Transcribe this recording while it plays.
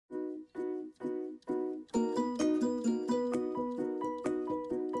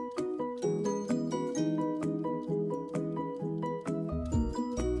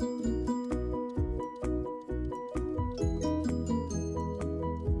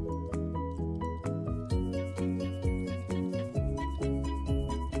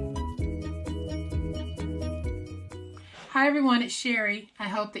Hi everyone, it's Sherry. I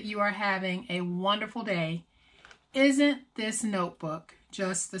hope that you are having a wonderful day. Isn't this notebook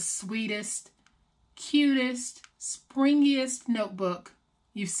just the sweetest, cutest, springiest notebook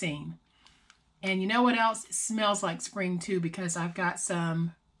you've seen? And you know what else? It smells like spring too, because I've got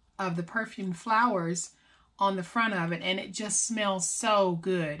some of the perfumed flowers on the front of it and it just smells so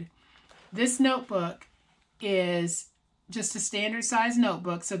good. This notebook is just a standard size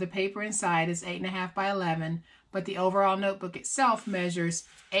notebook, so the paper inside is 8.5 by 11, but the overall notebook itself measures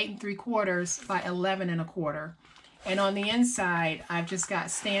 8 3/4 by 11 1/4. And on the inside, I've just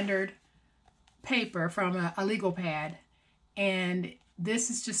got standard paper from a legal pad. And this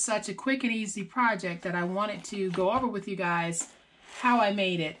is just such a quick and easy project that I wanted to go over with you guys how I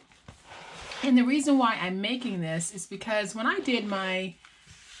made it. And the reason why I'm making this is because when I did my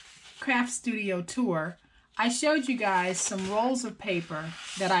craft studio tour, I showed you guys some rolls of paper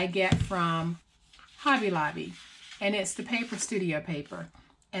that I get from Hobby Lobby, and it's the Paper Studio paper.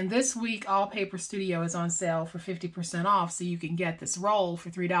 And this week, All Paper Studio is on sale for 50% off, so you can get this roll for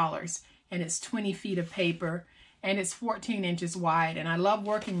 $3. And it's 20 feet of paper, and it's 14 inches wide. And I love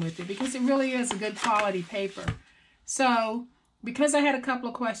working with it because it really is a good quality paper. So, because I had a couple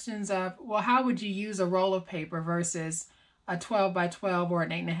of questions of, well, how would you use a roll of paper versus a 12 by 12 or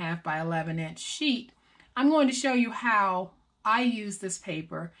an 8.5 by 11 inch sheet, I'm going to show you how I use this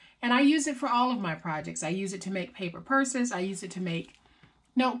paper, and I use it for all of my projects. I use it to make paper purses, I use it to make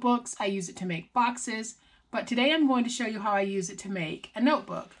notebooks, I use it to make boxes, but today I'm going to show you how I use it to make a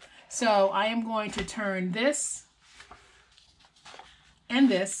notebook. So I am going to turn this and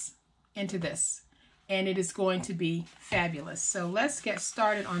this into this, and it is going to be fabulous. So let's get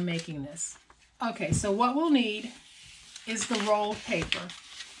started on making this. Okay, so what we'll need is the rolled paper.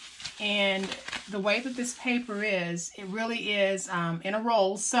 And the way that this paper is, it really is in a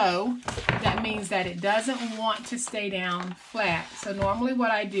roll, so that means that it doesn't want to stay down flat. So normally what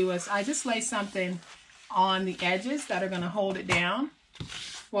I do is I just lay something on the edges that are going to hold it down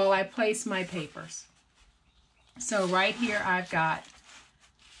while I place my papers. So right here I've got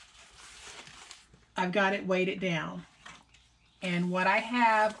it weighted down. And what I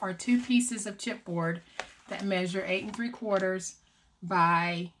have are 2 pieces of chipboard that measure 8 3/4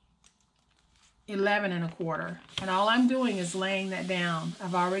 by 11 1/4, and all I'm doing is laying that down.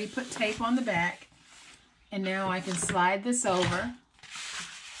 I've already put tape on the back, and now I can slide this over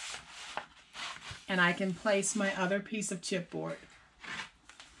and I can place my other piece of chipboard.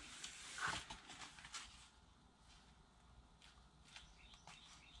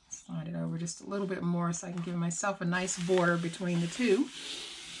 Slide it over just a little bit more so I can give myself a nice border between the two.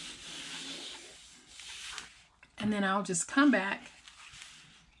 And then I'll just come back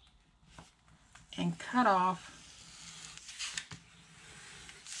and cut off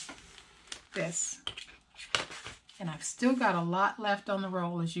this. And I've still got a lot left on the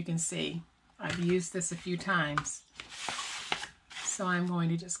roll, as you can see. I've used this a few times. So I'm going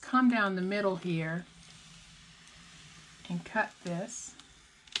to just come down the middle here and cut this.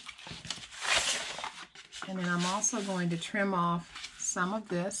 And then I'm also going to trim off some of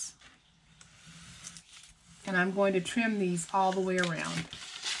this. And I'm going to trim these all the way around.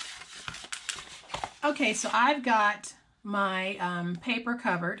 Okay, so I've got my paper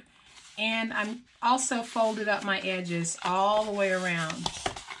covered, and I'm also folded up my edges all the way around.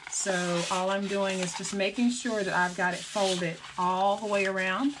 So all I'm doing is just making sure that I've got it folded all the way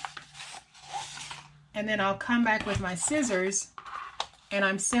around. And then I'll come back with my scissors, and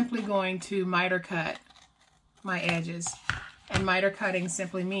I'm simply going to miter cut my edges. And miter cutting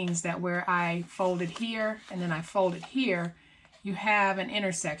simply means that where I folded here and then I folded here, you have an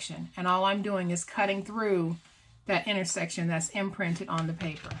intersection, and all I'm doing is cutting through that intersection that's imprinted on the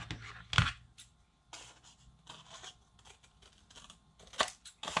paper.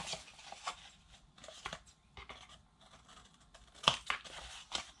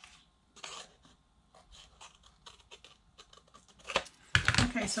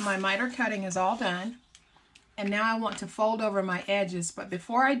 Okay, so my miter cutting is all done, and now I want to fold over my edges, but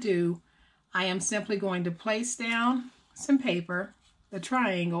before I do, I am simply going to place down some paper, the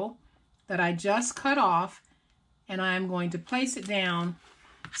triangle that I just cut off, and I am going to place it down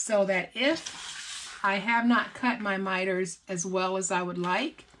so that if I have not cut my miters as well as I would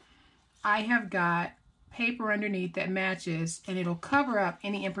like, I have got paper underneath that matches, and it'll cover up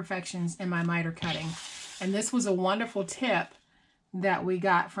any imperfections in my miter cutting. And this was a wonderful tip that we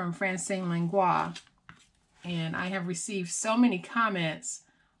got from Francine Langlois, and I have received so many comments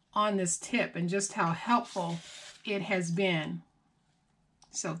on this tip and just how helpful it has been.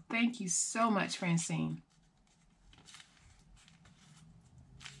 So thank you so much, Francine.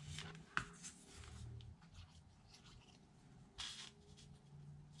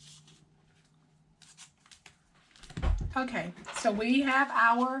 Okay, so we have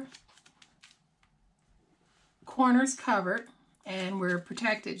our corners covered and we're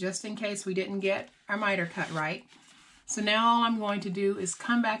protected just in case we didn't get our miter cut right. So now all I'm going to do is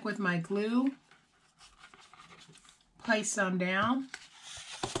come back with my glue, place some down,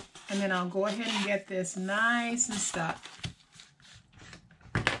 and then I'll go ahead and get this nice and stuck.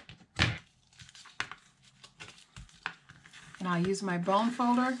 And I'll use my bone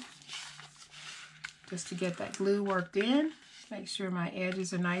folder just to get that glue worked in. Make sure my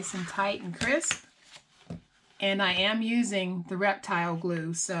edges are nice and tight and crisp. And I am using the reptile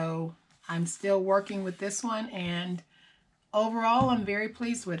glue, so I'm still working with this one, and overall I'm very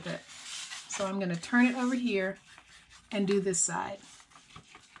pleased with it. So I'm going to turn it over here and do this side.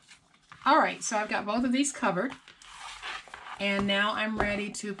 Alright, so I've got both of these covered, and now I'm ready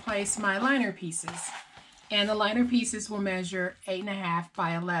to place my liner pieces. And the liner pieces will measure 8.5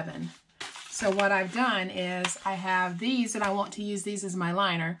 by 11. So what I've done is I have these, and I want to use these as my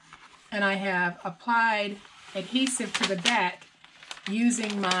liner, and I have applied adhesive to the back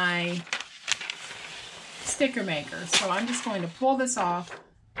using my sticker maker. So I'm just going to pull this off,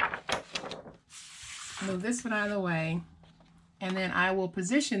 move this one out of the way, and then I will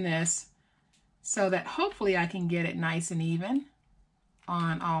position this so that hopefully I can get it nice and even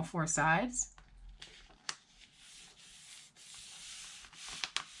on all four sides.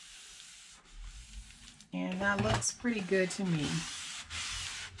 And that looks pretty good to me.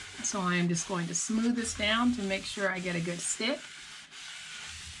 So I'm just going to smooth this down to make sure I get a good stick.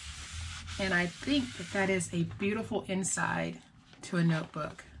 And I think that that is a beautiful inside to a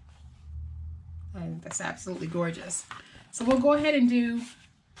notebook. And that's absolutely gorgeous. So we'll go ahead and do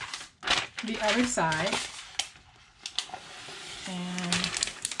the other side. And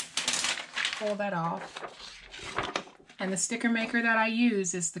pull that off. And the sticker maker that I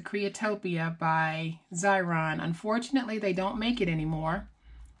use is the Creatopia by Xyron. Unfortunately, they don't make it anymore,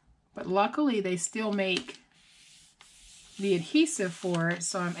 but luckily they still make the adhesive for it,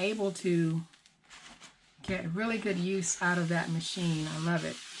 so I'm able to get really good use out of that machine. I love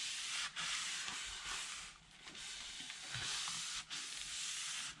it.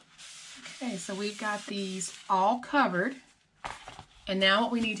 Okay, so we've got these all covered, and now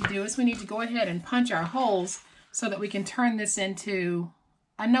what we need to do is we need to go ahead and punch our holes so that we can turn this into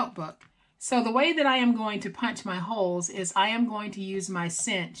a notebook. So the way that I am going to punch my holes is I am going to use my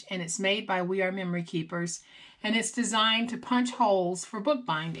cinch, and it's made by We Are Memory Keepers, and it's designed to punch holes for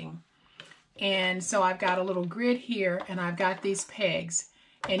bookbinding. And so I've got a little grid here, and I've got these pegs,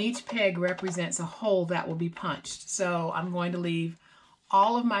 and each peg represents a hole that will be punched. So I'm going to leave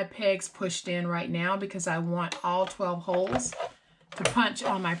all of my pegs pushed in right now because I want all 12 holes to punch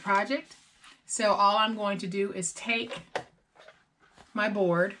on my project. So all I'm going to do is take my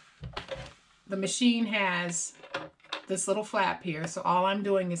board. The machine has this little flap here, so all I'm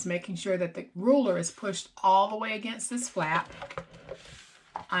doing is making sure that the ruler is pushed all the way against this flap.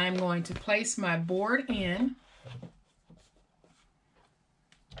 I am going to place my board in,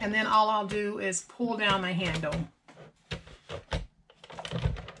 and then all I'll do is pull down my handle.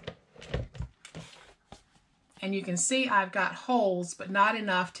 And you can see I've got holes, but not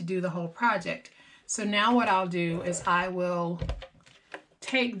enough to do the whole project. So now what I'll do is I will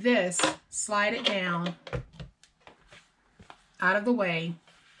take this, slide it down out of the way,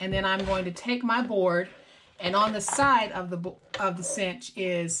 and then I'm going to take my board, and on the side of the cinch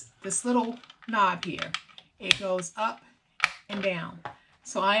is this little knob here. It goes up and down.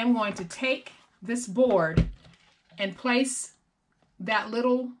 So I am going to take this board and place that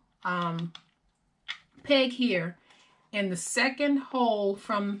little peg here in the second hole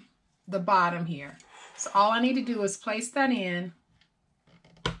from the bottom here. So all I need to do is place that in,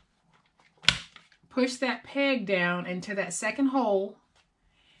 push that peg down into that second hole,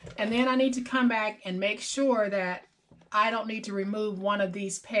 and then I need to come back and make sure that I don't need to remove one of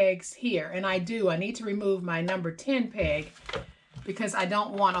these pegs here. And I do. I need to remove my number 10 peg because I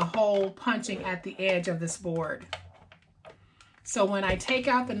don't want a hole punching at the edge of this board. So when I take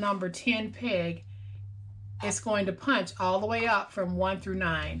out the number 10 peg, it's going to punch all the way up from 1 through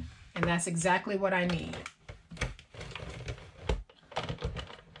 9, and that's exactly what I need.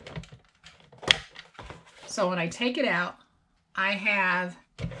 So when I take it out, I have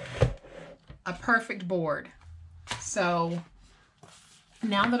a perfect board. So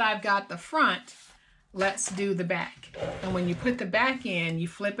now that I've got the front, let's do the back. And when you put the back in, you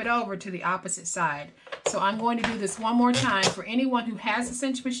flip it over to the opposite side. So I'm going to do this one more time for anyone who has a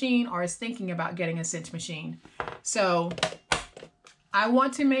cinch machine or is thinking about getting a cinch machine. So I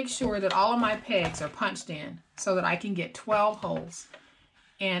want to make sure that all of my pegs are punched in so that I can get 12 holes.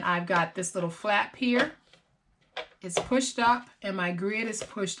 And I've got this little flap here. is pushed up and my grid is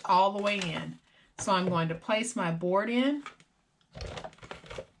pushed all the way in. So I'm going to place my board in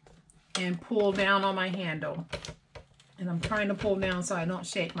and pull down on my handle. And I'm trying to pull down so I don't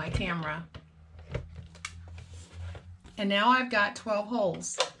shake my camera. And now I've got 12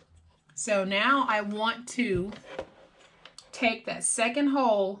 holes. So now I want to take that second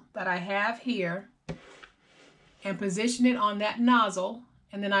hole that I have here and position it on that nozzle,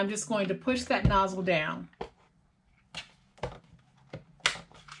 and then I'm just going to push that nozzle down.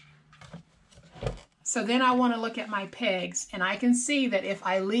 So then I want to look at my pegs, and I can see that if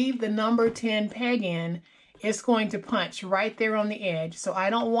I leave the number 10 peg in, it's going to punch right there on the edge. So I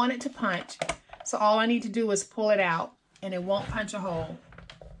don't want it to punch. So all I need to do is pull it out, and it won't punch a hole.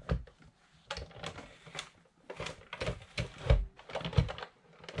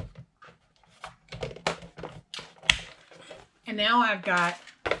 And now I've got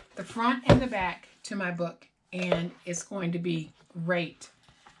the front and the back to my book, and it's going to be great.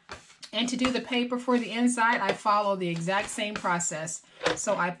 And to do the paper for the inside, I follow the exact same process.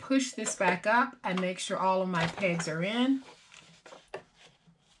 So I push this back up and make sure all of my pegs are in.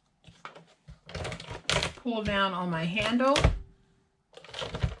 Pull down on my handle.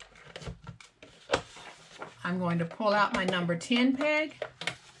 I'm going to pull out my number 10 peg,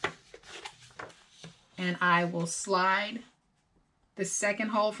 and I will slide the second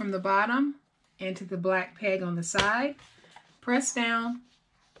hole from the bottom into the black peg on the side. Press down.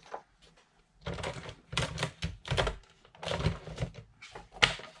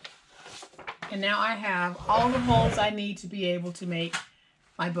 And now I have all the holes I need to be able to make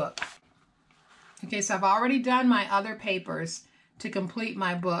my book. Okay, so I've already done my other papers to complete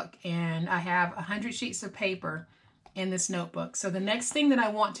my book, and I have 100 sheets of paper in this notebook. So the next thing that I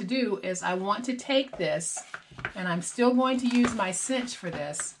want to do is I want to take this, and I'm still going to use my cinch for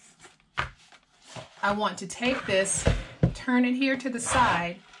this. I want to take this, turn it here to the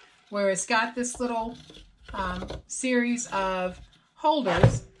side where it's got this little series of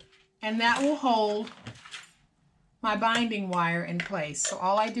holders, and that will hold my binding wire in place. So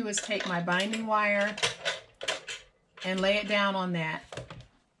all I do is take my binding wire and lay it down on that,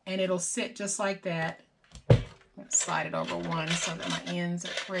 and it'll sit just like that. I'm going to slide it over one so that my ends are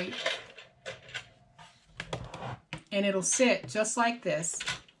straight. And it'll sit just like this.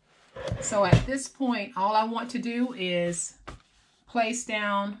 So at this point, all I want to do is place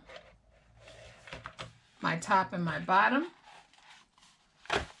down my top and my bottom.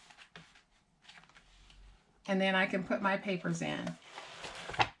 And then I can put my papers in.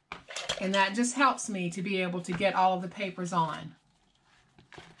 And that just helps me to be able to get all of the papers on.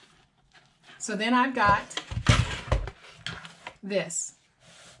 So then I've got this.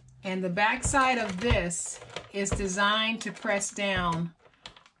 And the back side of this is designed to press down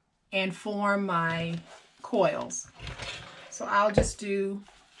and form my coils. So I'll just do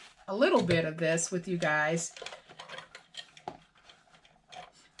a little bit of this with you guys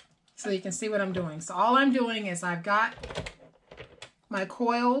so you can see what I'm doing. So all I'm doing is I've got my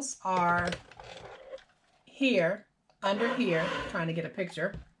coils are here, under here, trying to get a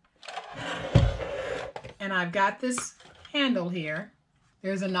picture. And I've got this handle here.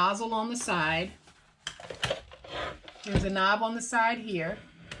 There's a nozzle on the side. There's a knob on the side here.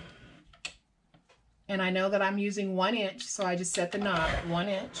 And I know that I'm using 1 inch, so I just set the knob at 1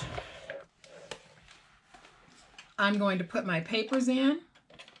 inch. I'm going to put my papers in.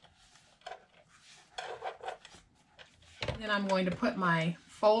 Then I'm going to put my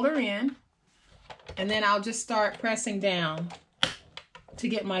folder in. And then I'll just start pressing down to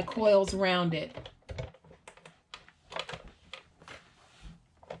get my coils rounded.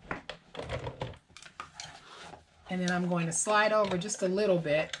 And then I'm going to slide over just a little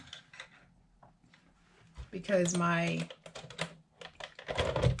bit because my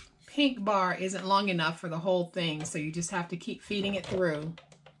pink bar isn't long enough for the whole thing, so you just have to keep feeding it through.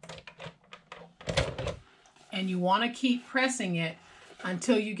 And you want to keep pressing it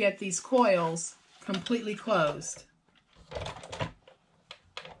until you get these coils completely closed.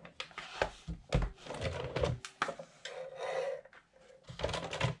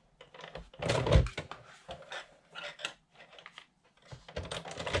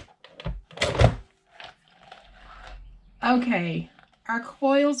 Okay, our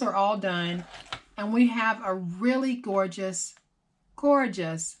coils are all done, and we have a really gorgeous,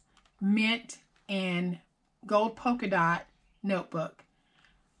 gorgeous mint and gold polka dot notebook.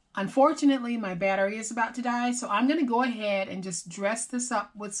 Unfortunately, my battery is about to die, so I'm going to go ahead and just dress this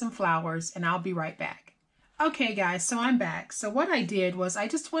up with some flowers, and I'll be right back. Okay guys, so I'm back. So what I did was I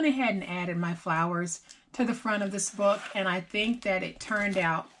just went ahead and added my flowers to the front of this book, and I think that it turned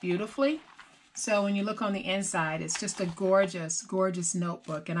out beautifully. So when you look on the inside, it's just a gorgeous, gorgeous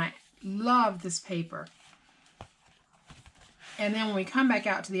notebook. And I love this paper. And then when we come back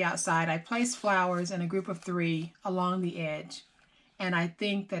out to the outside, I place flowers in a group of 3 along the edge. And I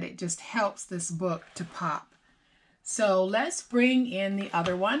think that it just helps this book to pop. So let's bring in the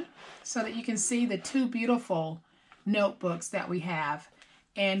other one so that you can see the 2 beautiful notebooks that we have.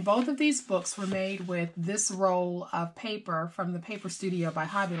 And both of these books were made with this roll of paper from the Paper Studio by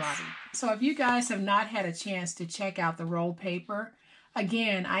Hobby Lobby. So if you guys have not had a chance to check out the rolled paper,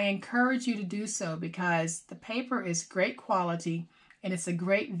 again, I encourage you to do so because the paper is great quality and it's a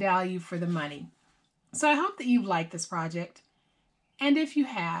great value for the money. So I hope that you've liked this project. And if you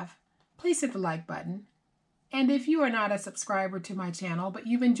have, please hit the like button. And if you are not a subscriber to my channel, but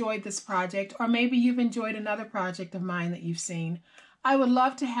you've enjoyed this project, or maybe you've enjoyed another project of mine that you've seen, I would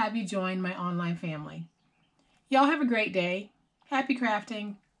love to have you join my online family. Y'all have a great day. Happy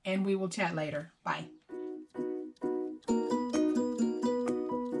crafting, and we will chat later. Bye.